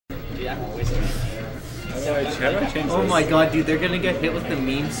Yeah, I'm always in. How do I change this? Oh my god, dude, they're gonna get hit with the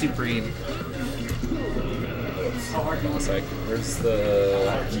meme supreme. It's like, where's the...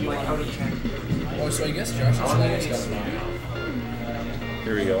 Oh, so I guess Josh and Sylarius got one.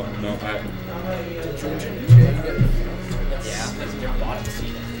 Here we go. No, George and Jay get... Yeah, they're bottom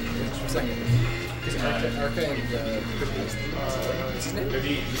seed. Second. Because Arca and what's his name?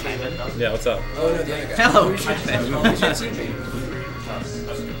 yeah, what's up? Oh, no, the other guy. Hello, You should see me. Oh,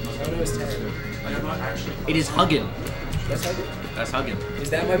 no, it's Tanner. It is Huggin. That's how good. That's Huggin. Is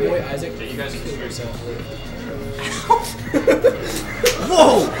that my boy Isaac? You guys kill yourself.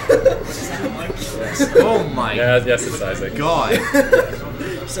 Whoa! Oh my Yeah, yes, it's Isaac. god.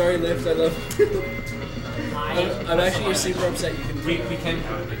 Sorry, Lift, I love you. I'm actually super upset you can... We can...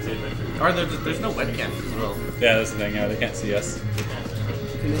 Or there's no webcam as well. Yeah, that's the thing. Yeah, they can't see us.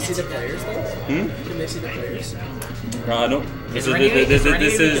 Can they see the players, though? Hmm? Can they see the players? Nope. This is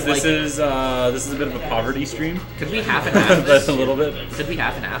a bit of a poverty stream. Could we half and half this? A little bit. Could we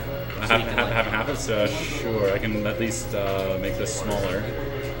half and half? Half and half it. Sure. I can at least make this smaller.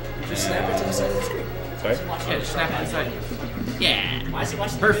 Just snap it to the side of the screen. Sorry. Yeah, just snap it inside. Yeah.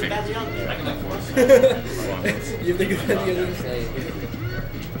 Perfect. You think of the other play.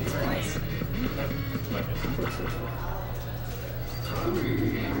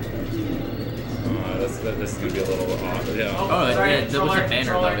 This is gonna be a little odd. Yeah. Oh, yeah, there was a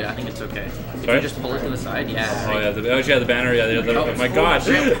banner though. Yeah, I think it's okay. If Sorry? you just pull it to the side, yeah. Oh yeah. The banner. Yeah. Oh my god.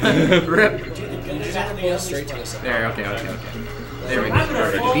 Rip. You just have to pull it straight to the side. There. Okay. There we go.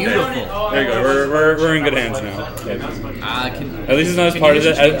 Perfect. Beautiful. There you go. We're in good hands now. At least it's not as part of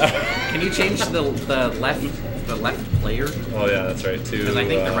it. Can you change the left player? Oh yeah, that's right. Because I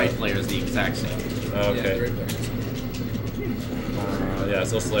think the right player is the exact same. Okay. Yeah,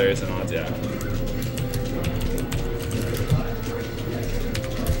 so Sylarius and odds. Yeah.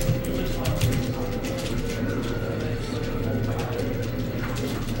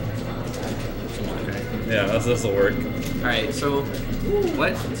 Yeah, this will work. Alright, so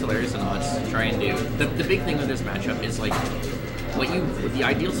what Sylarius and odds try and do, the big thing with this matchup is like, the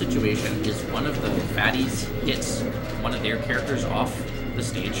ideal situation is one of the fatties hits one of their characters off the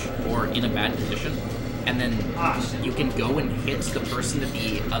stage or in a bad position, and then you can go and hit the person that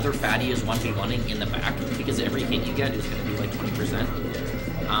the other fatty is 1v1ing in the back, because every hit you get is going to do like 20%.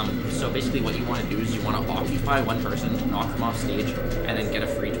 So basically what you want to do is you want to occupy one person, knock them off stage, and then get a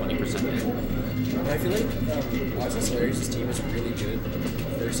free 20% hit. I feel like Odds and Sylarius' team is really good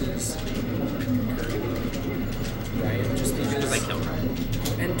versus Ryan, just because I killed Ryan.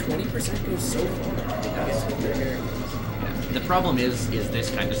 And 20% goes so far against what they're carrying. Yeah. The problem is this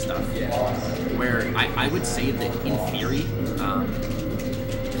kind of stuff. Yeah. Where I would say that in theory,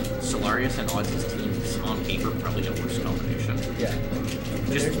 Sylarius and Odds' teams on paper probably a worse combination. Yeah.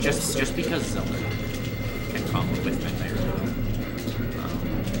 Just because Zelda can combo with Midnight.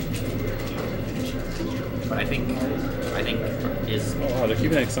 But I think is. Oh, they're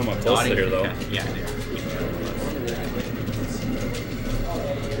keeping it somewhat close here, though. Yeah, they are.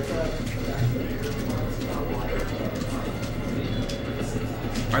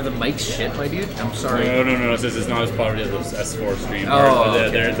 Are the mics shit, my dude? I'm sorry. No. This is not as poverty as those S4 stream. Oh,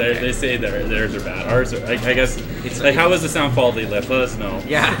 okay. They say theirs are bad. Ours are, I guess. It's like, how is the sound quality lift? Let us know.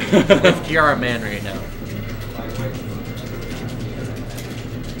 Yeah, you're our man right now.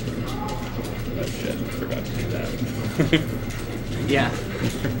 Oh shit! Forgot to do that. Yeah.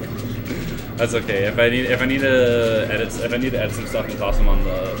 That's okay. If I need to edit some stuff and toss them on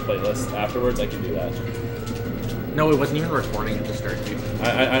the playlist afterwards, I can do that. No, it wasn't even recording at the start, dude.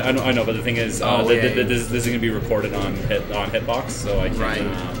 I know, but the thing is, this is going to be recorded on Hitbox, so I can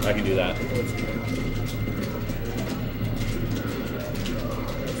I can do that.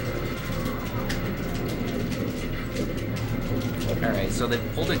 All right, so they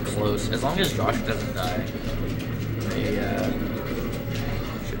pulled it close. As long as Josh doesn't die, they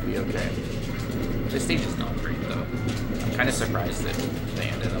should be okay. This stage is not great though. I'm kind of surprised that they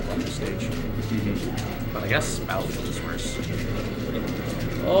ended up on the stage. But I guess Battlefield is worse.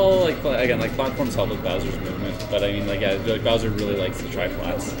 Oh, like platforms help with Bowser's movement, but I mean, like, yeah, I feel like Bowser really likes to try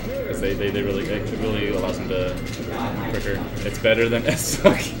flats because it really allows him to move quicker. It's better than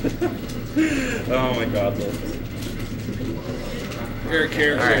S-Suck. Oh my god, look. All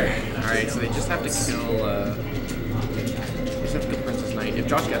right, so they just have to kill. Just have to kill Princess Knight. If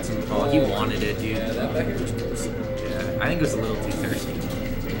Josh got some, he wanted it, dude. Yeah, that here was close. Yeah, I think it was a little too thirsty.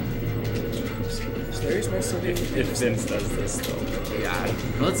 If Vince does this, though. Yeah,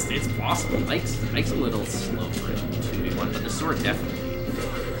 well, it's possible. Mike's a little slow for 2v1, but the sword definitely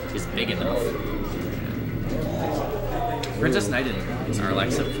is big enough. Yeah. Princess Knight and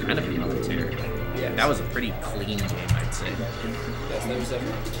Narelex have kind of been on the tear. Yeah. That was a pretty clean game, I'd say. Yes, that was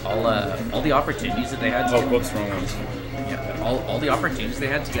definitely. All the opportunities that they had to Oh, whoops, wrong ones. yeah, all the opportunities they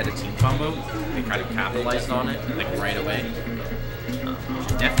had to get a team combo, they kind of capitalized on it like right away.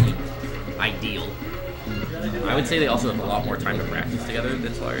 Which is definitely ideal. I would say they also have a lot more time to practice together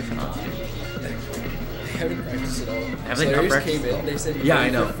than Sylarius and us. They haven't practiced at all. Have they not Sylarius practiced came at all? in, they said, Yeah, I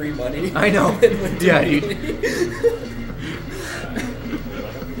know. for free money. I know. and went to Yeah, melee.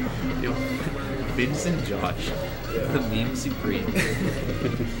 Yo, Vince and Josh, the meme supreme.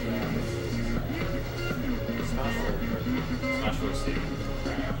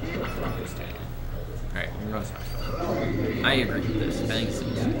 Alright, we're going to Smash Bros. I agree with this. I think it's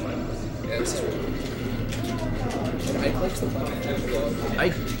easy. Yeah, this is really good. Ike likes the platform. I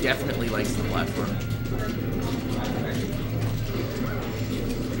definitely likes the platform.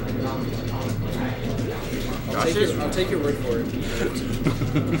 I'll take your word for it.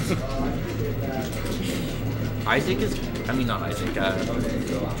 Isaac is, I mean not Isaac,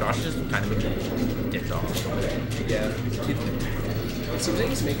 Josh is kind of a dick off. Yeah. It seems like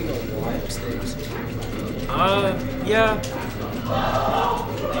he's making a lot of mistakes. Yeah.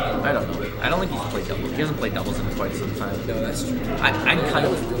 I don't know. I don't think he's played doubles. He hasn't played doubles in quite some time. No, that's true. I'm kind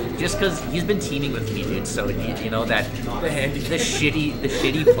of just because he's been teaming with me, dude. So you know that the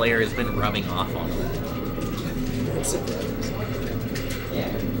shitty player has been rubbing off on him. I'm surprised.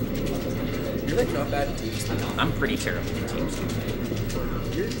 You're like not bad in teams. I'm pretty terrible in teams.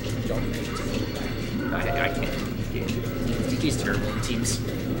 You're John. I can't. DK's terrible in teams.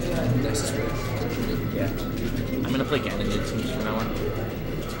 Next is really. Yeah. I'm gonna play Ganon in teams from now on.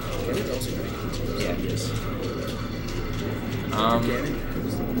 Ganon's also pretty good in teams. Yeah, he is.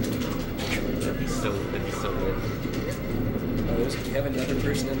 That'd be so good. Oh, we have another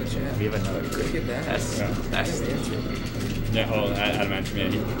person in the chat. We have another. Look at that. That's the answer. Yeah, Adam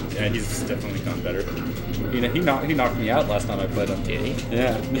Antrim, yeah, he's definitely gone better. He knocked me out last time I played him. Did he?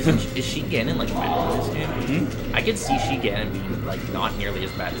 Yeah. Is she Ganon like bad in this game? Mm-hmm. I could see she Ganon being like not nearly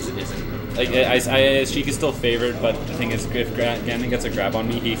as bad as it is in. Like she is still favored, but the thing is, if Ganon gets a grab on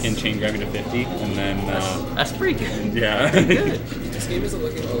me, he can chain grab me to 50, and then That's pretty good. yeah. Good. This game is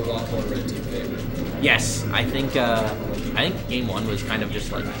looking a lot more red team favorite. Yes, I think game one was kind of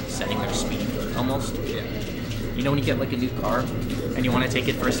just like setting their speed almost. Yeah. You know when you get like a new car and you want to take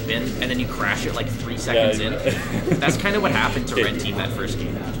it for a spin and then you crash it like 3 seconds in? That's kind of what happened to Red Team that first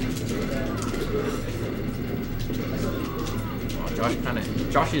game. Oh,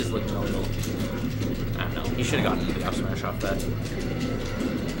 Josh is looking a little, I don't know, he should have gotten into the up smash off that.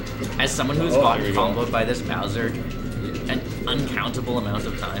 As someone who's gotten comboed by this Bowser an uncountable amount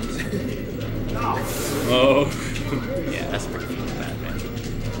of times. Oh. Yeah, that's pretty bad, man.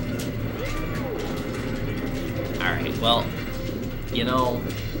 Alright, well, you know,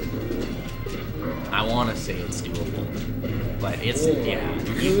 I want to say it's doable, but it's, yeah,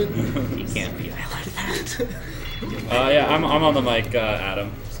 you can't be like that. Yeah, I'm on the mic, Adam.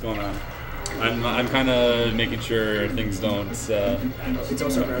 What's going on? I'm kind of making sure things don't. It's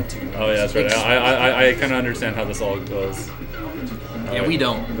also round 2. Oh yeah, that's right. I kind of understand how this all goes. Yeah, we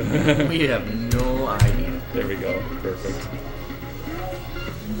don't. We have no idea. There we go. Perfect.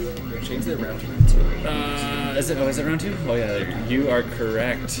 Change the round to round 2. Is it round 2? Oh yeah, you are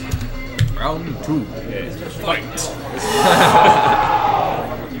correct. Round 2. Okay. Fight.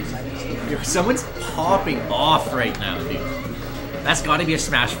 Yo, someone's popping off right now, dude. That's got to be a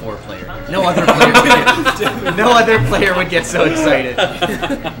Smash 4 player. No other player would get so excited.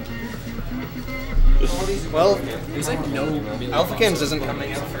 Well, There's like no Alpha Games doesn't come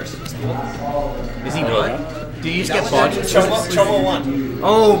in first in school. Is he not? Did you just get bought? Chomo won.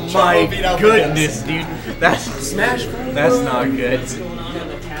 Oh my beat Alpha goodness, dude. That's Smash 4. That's not good.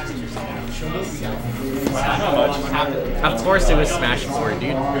 Of course it was Smash 4,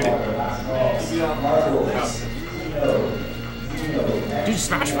 dude. Dude,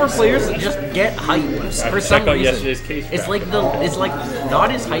 Smash 4 players just get hype for some Check out reason. yesterday's case. It's like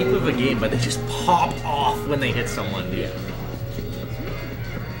not as hype of a game, but they just pop off when they hit someone, dude.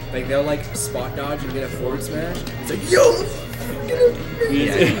 Like they'll like spot dodge and get a forward smash. It's like yo.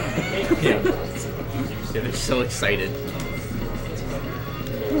 Yeah. Yeah, they're so excited.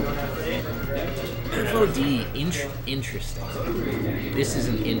 FOD, interesting. This is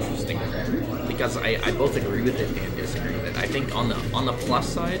an interesting one because I both agree with it and disagree with it. I think on the plus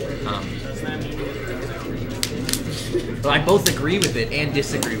side, I both agree with it and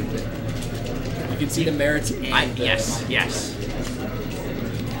disagree with it. You can see the merits. Yes.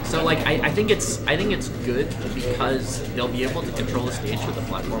 So like I think it's good because they'll be able to control the stage with the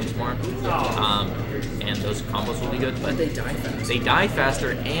platforms more, and those combos will be good. But They die fast. they die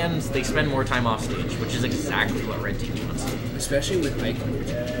faster and they spend more time off stage, which is exactly what Red Team wants. Especially with Ike on your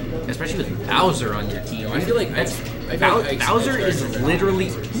team. Especially with Bowser on your team. I feel like Bowser is literally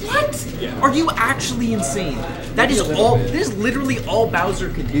what? Are you actually insane? That is Maybe a little all. bit. This is literally all Bowser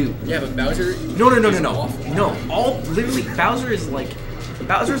can do. Yeah, but Bowser. No. Awful. No, all literally Bowser's like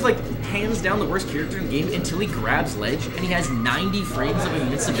hands down the worst character in the game until he grabs ledge and he has 90 frames of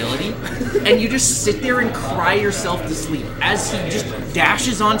invincibility and you just sit there and cry yourself to sleep as he just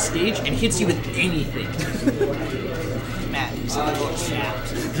dashes on stage and hits you with anything. Matt, you said the word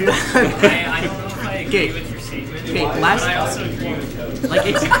shaft. I don't know if I agree Okay. with your statement, Okay, but last I also agree with Cody.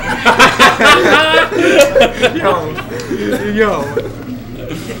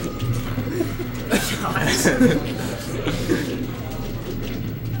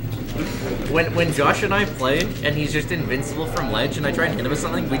 like When Josh and I play and he's just invincible from ledge and I try and hit him with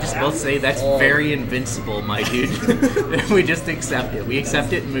something, we just both say that's very invincible, my dude. We just accept it. We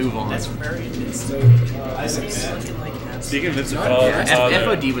accept it and move on. That's very invincible. I was looking like an Speaking of Vincent,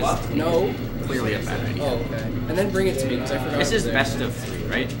 FOD was No. clearly a bad idea. Oh, okay. And then bring it to me because I forgot. This it was is there. best of 3,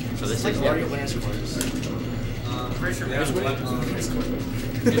 right? So this is Mario Lance course. Pretty sure There's Mario winning.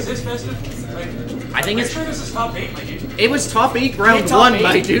 Is this best of? Like, I think I'm it's sure this is top 8, my dude. it was top 8 round top 1, eight.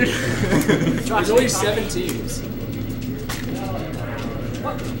 my dude. There's only 7 teams.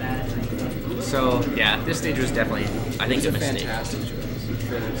 So yeah, this stage was definitely I think It's a a mistake. fantastic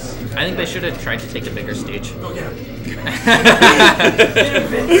choice. I think they should have tried to take a bigger stage. Go get him.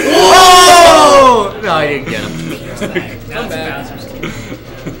 Oh! No, I didn't get him. That's back. Bowser's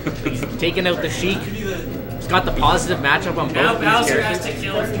team. Taking out the Sheik. He's got the positive matchup on Now both these Bowser has characters. to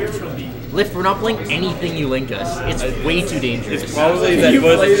kill if neutral beat. Lift, we're not playing anything you link us. It's way too dangerous. It's probably Can that you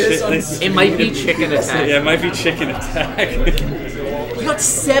was play this on It might be chicken attack. Yeah, it might be chicken attack. You got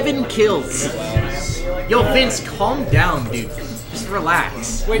 7 kills. Yo, Vince, calm down, dude. Just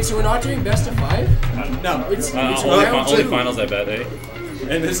relax. Wait, so we're not doing best of 5? No. It's only, round only 2. finals, I bet, eh?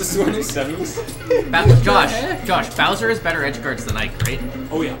 And this is 27s? Josh, Bowser has better edge guards than Ike, right?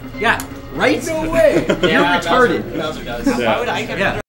 Oh, yeah. Yeah, right? No way. You're retarded. Bowser does. Yeah. Why would I get Yeah.